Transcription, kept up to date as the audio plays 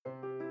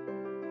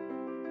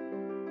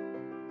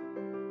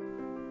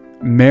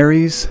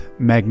Mary's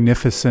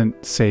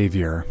Magnificent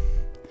Savior.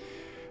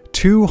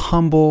 Two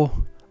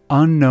humble,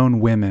 unknown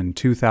women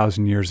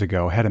 2,000 years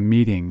ago had a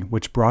meeting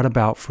which brought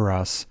about for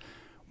us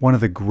one of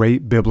the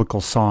great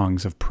biblical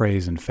songs of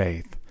praise and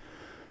faith.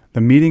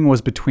 The meeting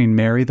was between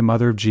Mary, the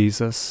mother of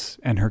Jesus,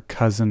 and her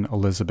cousin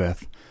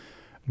Elizabeth.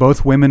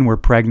 Both women were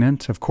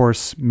pregnant. Of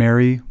course,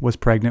 Mary was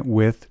pregnant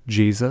with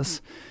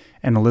Jesus,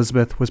 and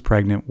Elizabeth was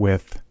pregnant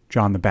with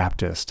John the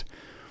Baptist.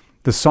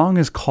 The song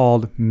is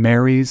called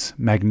Mary's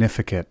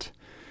Magnificat.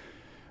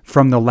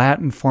 From the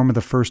Latin form of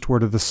the first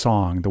word of the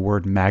song, the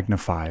word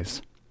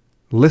magnifies.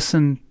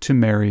 Listen to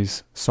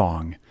Mary's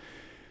song.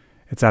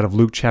 It's out of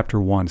Luke chapter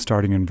 1,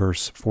 starting in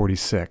verse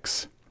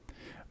 46.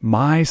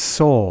 My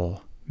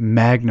soul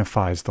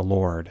magnifies the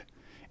Lord,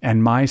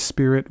 and my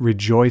spirit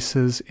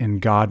rejoices in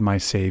God my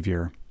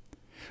Savior.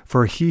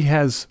 For he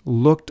has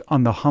looked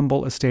on the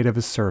humble estate of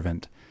his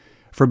servant.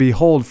 For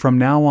behold, from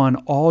now on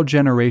all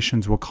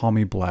generations will call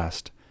me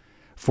blessed.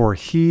 For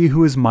he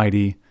who is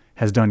mighty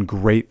has done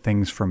great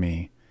things for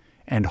me,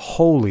 and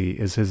holy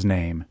is his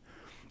name.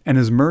 And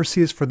his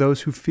mercy is for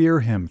those who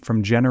fear him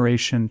from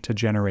generation to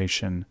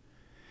generation.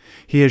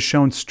 He has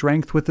shown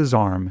strength with his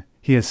arm.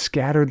 He has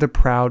scattered the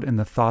proud in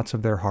the thoughts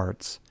of their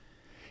hearts.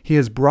 He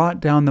has brought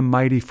down the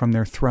mighty from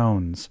their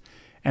thrones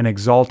and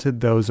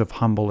exalted those of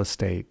humble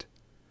estate.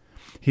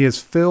 He has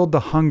filled the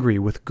hungry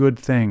with good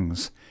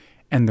things,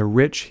 and the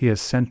rich he has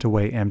sent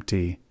away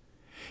empty.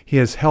 He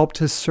has helped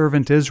his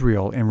servant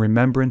Israel in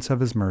remembrance of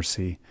his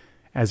mercy,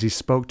 as he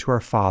spoke to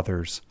our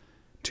fathers,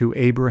 to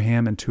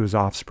Abraham and to his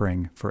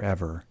offspring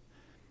forever.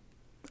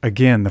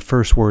 Again, the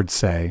first words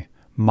say,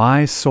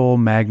 my soul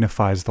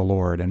magnifies the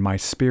Lord, and my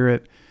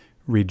spirit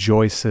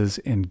rejoices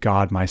in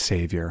God my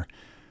Savior.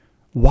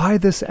 Why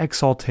this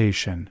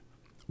exaltation?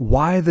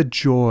 Why the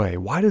joy?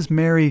 Why does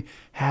Mary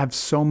have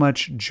so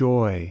much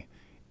joy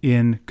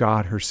in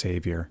God her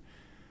Savior?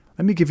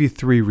 Let me give you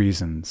three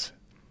reasons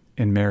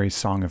in Mary's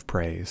song of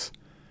praise.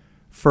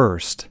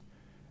 First,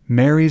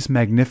 Mary's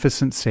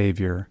magnificent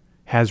Savior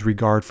has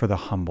regard for the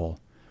humble.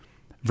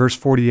 Verse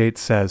 48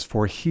 says,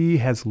 for he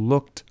has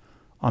looked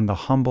on the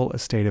humble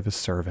estate of his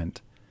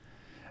servant.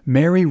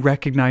 Mary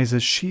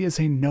recognizes she is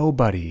a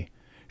nobody.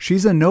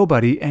 She's a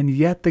nobody, and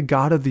yet the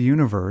God of the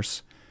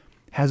universe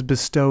has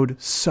bestowed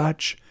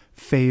such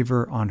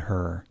favor on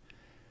her.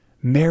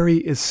 Mary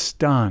is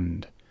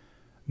stunned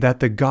that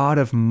the God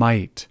of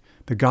might,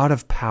 the God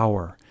of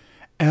power,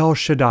 El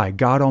Shaddai,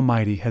 God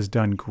Almighty, has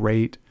done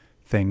great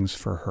things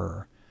for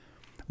her.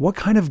 What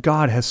kind of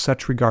God has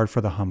such regard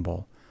for the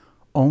humble?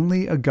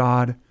 Only a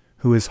God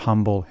who is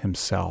humble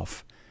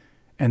himself.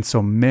 And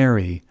so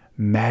Mary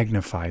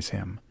magnifies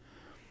him.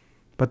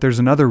 But there's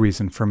another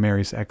reason for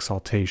Mary's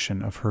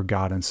exaltation of her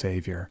God and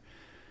Savior.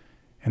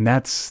 And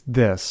that's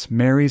this: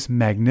 Mary's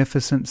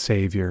magnificent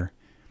Savior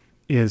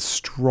is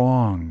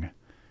strong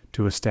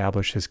to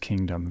establish his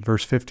kingdom.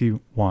 Verse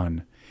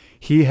 51,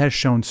 he has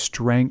shown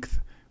strength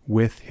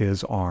with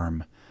his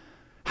arm.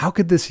 How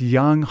could this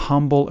young,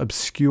 humble,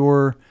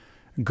 obscure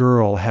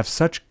girl have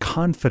such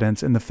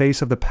confidence in the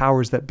face of the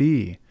powers that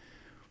be?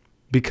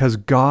 Because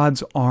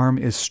God's arm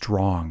is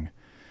strong.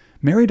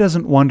 Mary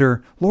doesn't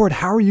wonder, Lord,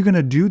 how are you going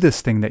to do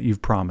this thing that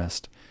you've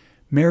promised?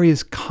 Mary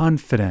is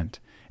confident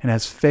and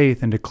has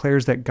faith and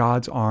declares that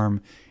God's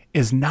arm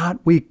is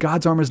not weak.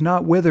 God's arm is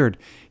not withered.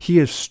 He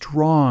is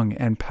strong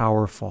and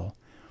powerful.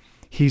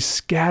 He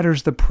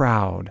scatters the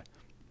proud.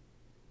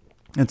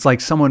 It's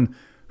like someone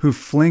who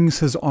flings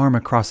his arm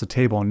across a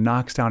table and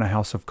knocks down a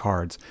house of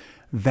cards.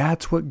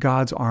 That's what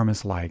God's arm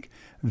is like.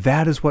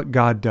 That is what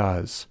God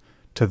does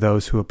to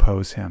those who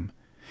oppose him.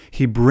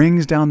 He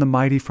brings down the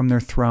mighty from their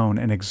throne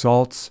and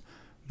exalts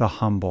the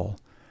humble.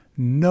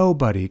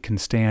 Nobody can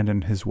stand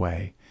in his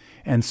way.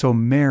 And so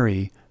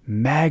Mary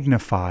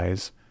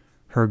magnifies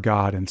her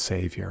God and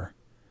Savior.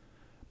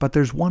 But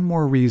there's one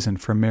more reason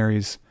for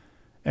Mary's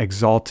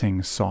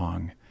exalting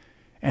song,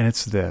 and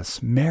it's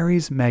this: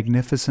 Mary's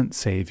magnificent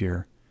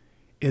Savior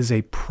is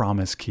a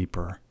promise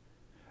keeper.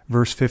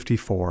 Verse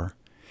 54,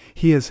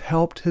 he has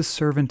helped his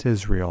servant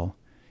Israel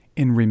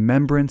in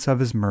remembrance of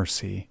his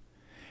mercy,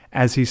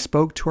 as he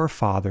spoke to our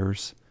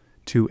fathers,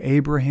 to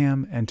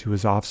Abraham and to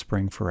his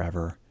offspring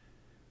forever.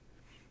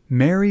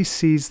 Mary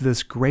sees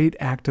this great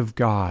act of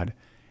God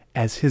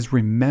as his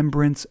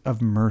remembrance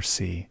of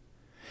mercy,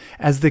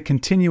 as the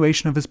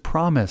continuation of his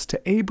promise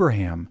to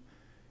Abraham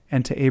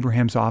and to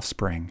Abraham's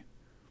offspring.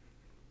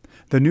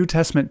 The New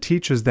Testament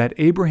teaches that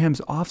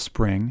Abraham's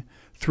offspring,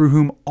 through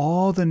whom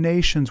all the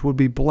nations would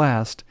be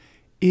blessed,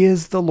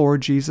 is the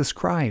Lord Jesus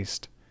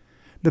Christ.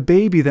 The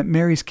baby that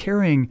Mary's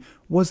carrying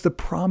was the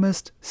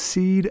promised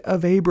seed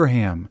of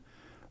Abraham,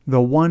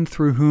 the one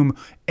through whom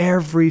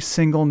every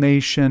single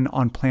nation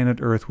on planet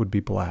Earth would be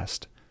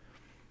blessed.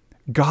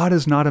 God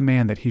is not a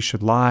man that he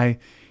should lie.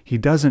 He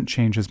doesn't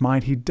change his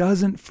mind. He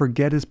doesn't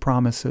forget his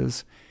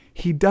promises.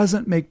 He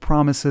doesn't make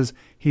promises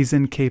he's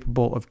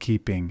incapable of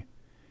keeping.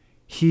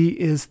 He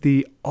is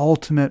the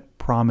ultimate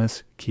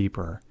promise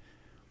keeper.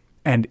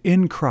 And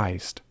in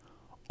Christ,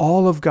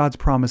 all of God's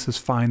promises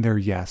find their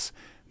yes.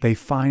 They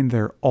find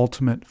their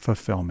ultimate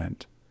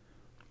fulfillment.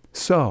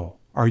 So,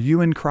 are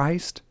you in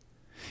Christ?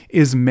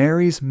 Is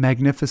Mary's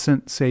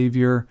magnificent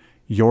Savior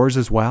yours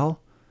as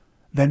well?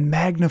 Then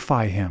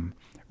magnify him,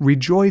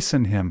 rejoice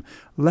in him.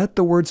 Let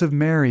the words of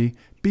Mary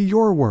be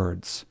your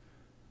words.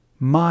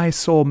 My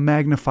soul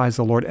magnifies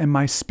the Lord, and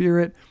my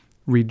spirit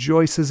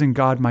rejoices in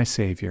God my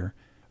Savior.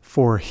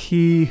 For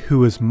he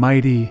who is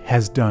mighty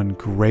has done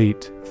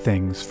great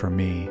things for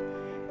me,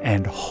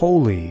 and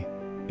holy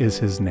is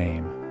his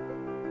name.